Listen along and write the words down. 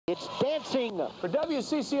It's dancing. For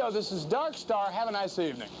WCCO, this is Dark Star. Have a nice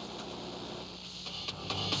evening.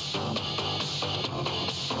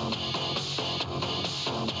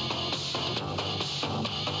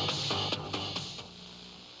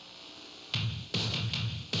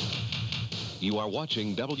 You are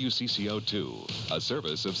watching WCCO 2, a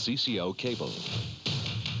service of CCO Cable.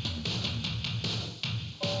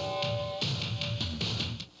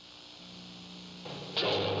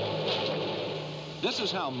 This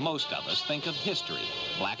is how most of us think of history.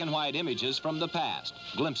 Black and white images from the past,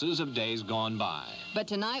 glimpses of days gone by. But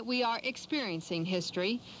tonight we are experiencing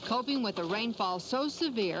history, coping with a rainfall so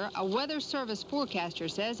severe, a Weather Service forecaster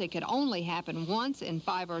says it could only happen once in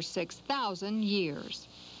 5,000 or 6,000 years.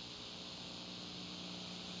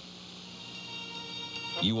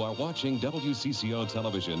 You are watching WCCO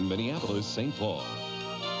Television, Minneapolis, St. Paul.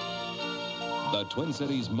 The Twin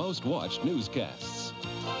Cities' most watched newscasts.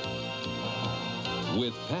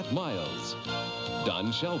 With Pat Miles,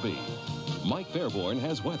 Don Shelby, Mike Fairborn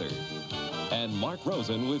has weather, and Mark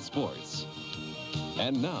Rosen with sports.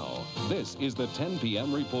 And now, this is the 10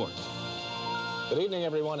 p.m. report. Good evening,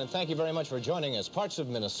 everyone, and thank you very much for joining us. Parts of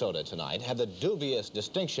Minnesota tonight have the dubious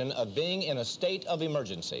distinction of being in a state of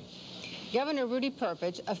emergency. Governor Rudy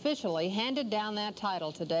Perpich officially handed down that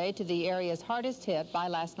title today to the areas hardest hit by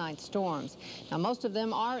last night's storms. Now, most of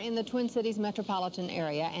them are in the Twin Cities metropolitan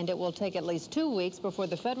area, and it will take at least 2 weeks before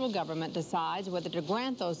the federal government decides whether to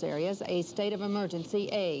grant those areas a state of emergency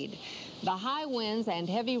aid. The high winds and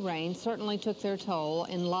heavy rain certainly took their toll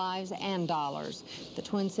in lives and dollars. The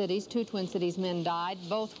Twin Cities, 2 Twin Cities men died.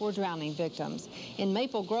 Both were drowning victims. In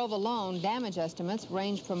Maple Grove alone, damage estimates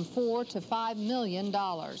range from $4 to $5 million.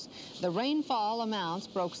 The rainfall amounts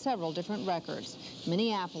broke several different records.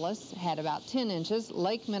 Minneapolis had about 10 inches,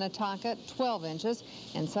 Lake Minnetonka 12 inches,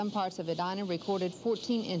 and some parts of Edina recorded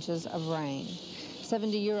 14 inches of rain.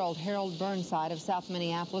 70-year-old Harold Burnside of South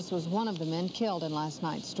Minneapolis was one of the men killed in last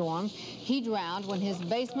night's storm. He drowned when his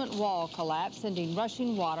basement wall collapsed, sending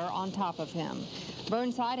rushing water on top of him.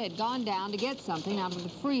 Burnside had gone down to get something out of the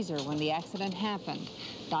freezer when the accident happened.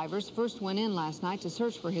 Divers first went in last night to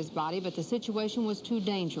search for his body, but the situation was too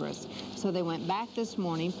dangerous. So they went back this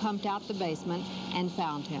morning, pumped out the basement, and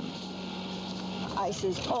found him. I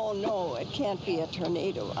says, oh no, it can't be a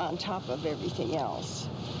tornado on top of everything else.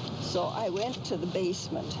 So I went to the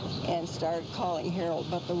basement and started calling Harold,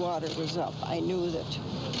 but the water was up. I knew that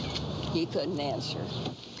he couldn't answer.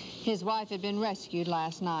 His wife had been rescued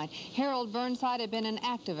last night. Harold Burnside had been an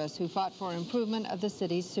activist who fought for improvement of the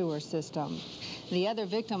city's sewer system. The other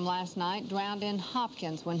victim last night drowned in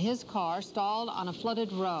Hopkins when his car stalled on a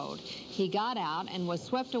flooded road. He got out and was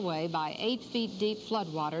swept away by 8 feet deep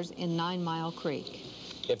floodwaters in 9 Mile Creek.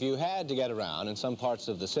 If you had to get around in some parts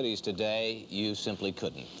of the cities today, you simply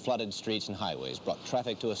couldn't. Flooded streets and highways brought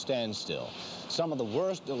traffic to a standstill. Some of the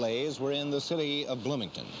worst delays were in the city of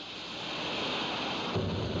Bloomington.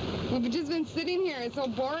 We've just been sitting here. It's so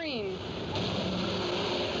boring.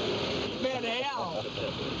 It's been hell.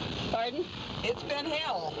 Pardon? It's been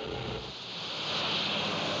hell.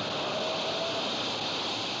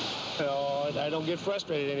 Oh, I don't get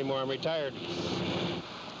frustrated anymore. I'm retired.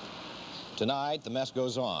 Tonight, the mess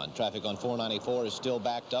goes on. Traffic on 494 is still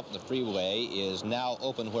backed up. The freeway is now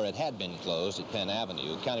open where it had been closed at Penn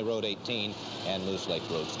Avenue. County Road 18 and Moose Lake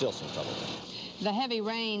Road still some trouble there. The heavy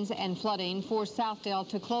rains and flooding forced Southdale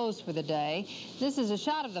to close for the day. This is a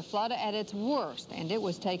shot of the flood at its worst, and it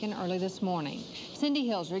was taken early this morning. Cindy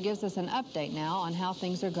Hilger gives us an update now on how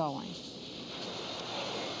things are going.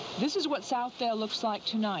 This is what Southdale looks like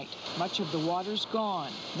tonight. Much of the water's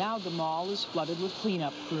gone. Now the mall is flooded with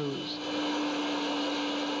cleanup crews.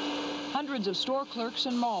 Hundreds of store clerks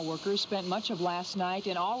and mall workers spent much of last night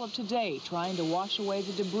and all of today trying to wash away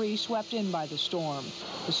the debris swept in by the storm.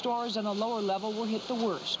 The stores on the lower level were hit the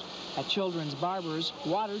worst. At Children's Barbers,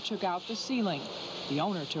 water took out the ceiling. The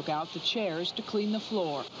owner took out the chairs to clean the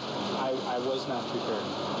floor. I was not prepared.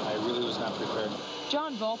 I really was not prepared.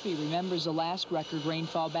 John Volpe remembers the last record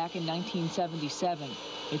rainfall back in 1977.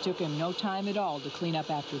 It took him no time at all to clean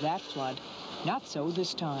up after that flood. Not so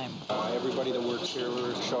this time. Everybody that works here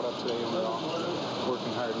showed up today and we're all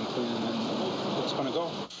working hard and cleaning, and it's going to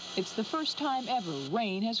go. It's the first time ever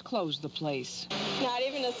rain has closed the place. Not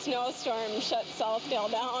even a snowstorm shut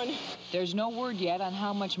Southdale down. There's no word yet on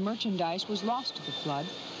how much merchandise was lost to the flood,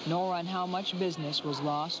 nor on how much business was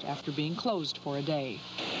lost after being closed for a day.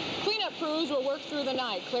 Cleanup crews will work through the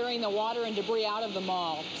night, clearing the water and debris out of the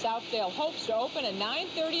mall. Southdale hopes to open at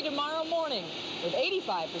 9:30 tomorrow morning, with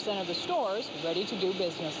 85% of the stores ready to do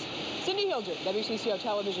business. Cindy Hilger, WCCO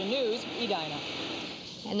Television News, Edina.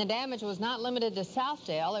 And the damage was not limited to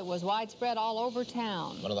Southdale. It was widespread all over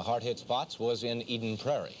town. One of the hard-hit spots was in Eden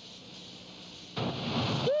Prairie.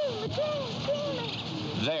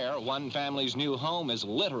 There, one family's new home is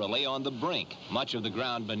literally on the brink. Much of the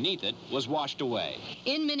ground beneath it was washed away.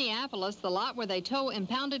 In Minneapolis, the lot where they tow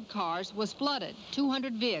impounded cars was flooded.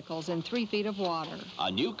 200 vehicles in 3 feet of water.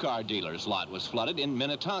 A new car dealer's lot was flooded in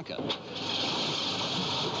Minnetonka.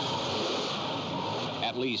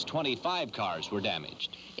 At least 25 cars were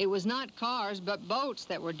damaged. It was not cars, but boats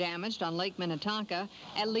that were damaged on Lake Minnetonka.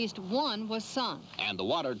 At least one was sunk. And the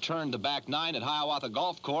water turned the back 9 at Hiawatha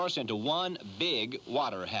Golf Course into one big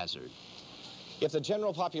water hazard. If the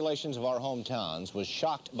general populations of our hometowns was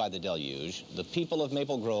shocked by the deluge, the people of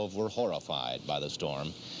Maple Grove were horrified by the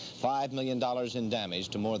storm. $5 million in damage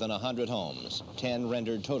to more than 100 homes. 10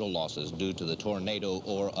 rendered total losses due to the tornado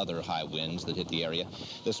or other high winds that hit the area.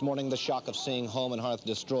 This morning, the shock of seeing home and hearth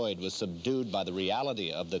destroyed was subdued by the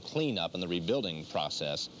reality of the cleanup and the rebuilding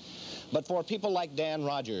process. But for people like Dan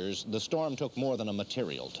Rogers, the storm took more than a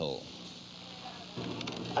material toll.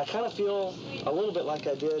 I kind of feel a little bit like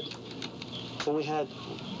I did when we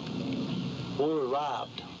were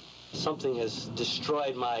robbed. Something has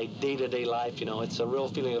destroyed my day-to-day life, you know. It's a real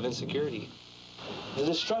feeling of insecurity. The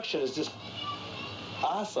destruction is just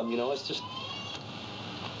awesome, you know. It's just,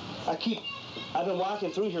 I've been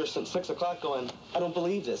walking through here since 6 o'clock going, I don't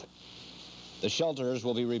believe this. The shelters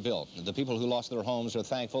will be rebuilt. The people who lost their homes are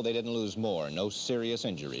thankful they didn't lose more. No serious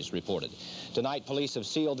injuries reported. Tonight, police have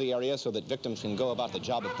sealed the area so that victims can go about the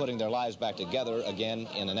job of putting their lives back together again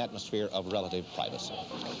in an atmosphere of relative privacy.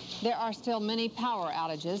 There are still many power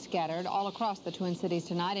outages scattered all across the Twin Cities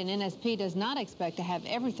tonight, and NSP does not expect to have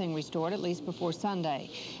everything restored, at least before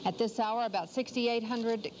Sunday. At this hour, about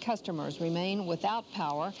 6,800 customers remain without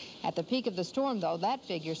power. At the peak of the storm, though, that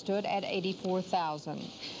figure stood at 84,000.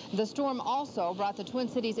 The storm also brought the Twin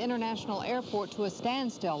Cities International Airport to a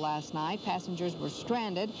standstill last night. Passengers were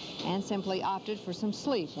stranded and simply opted for some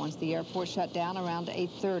sleep once the airport shut down around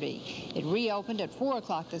 8:30. It reopened at 4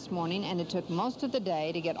 o'clock this morning, and it took most of the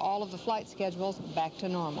day to get all of the flight schedules back to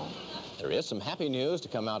normal. There is some happy news to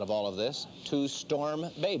come out of all of this. 2 storm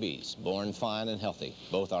babies, born fine and healthy.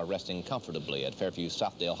 Both are resting comfortably at Fairview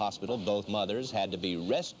Southdale Hospital. Both mothers had to be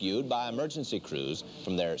rescued by emergency crews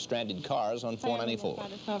from their stranded cars on 494.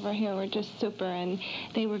 Over here were just super, and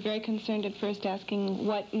they were very concerned at first, asking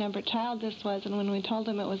what number child this was, and when we told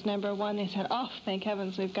them it was number 1, they said, oh, thank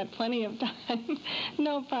heavens, we've got plenty of time.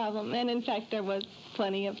 No problem. And in fact, there was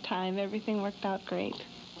plenty of time. Everything worked out great.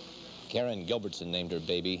 Karen Gilbertson named her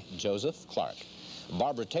baby Joseph Clark.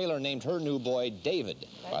 Barbara Taylor named her new boy David.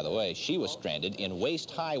 By the way, she was stranded in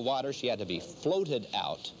waist-high water. She had to be floated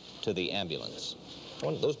out to the ambulance.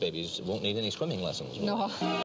 One of those babies won't need any swimming lessons. No.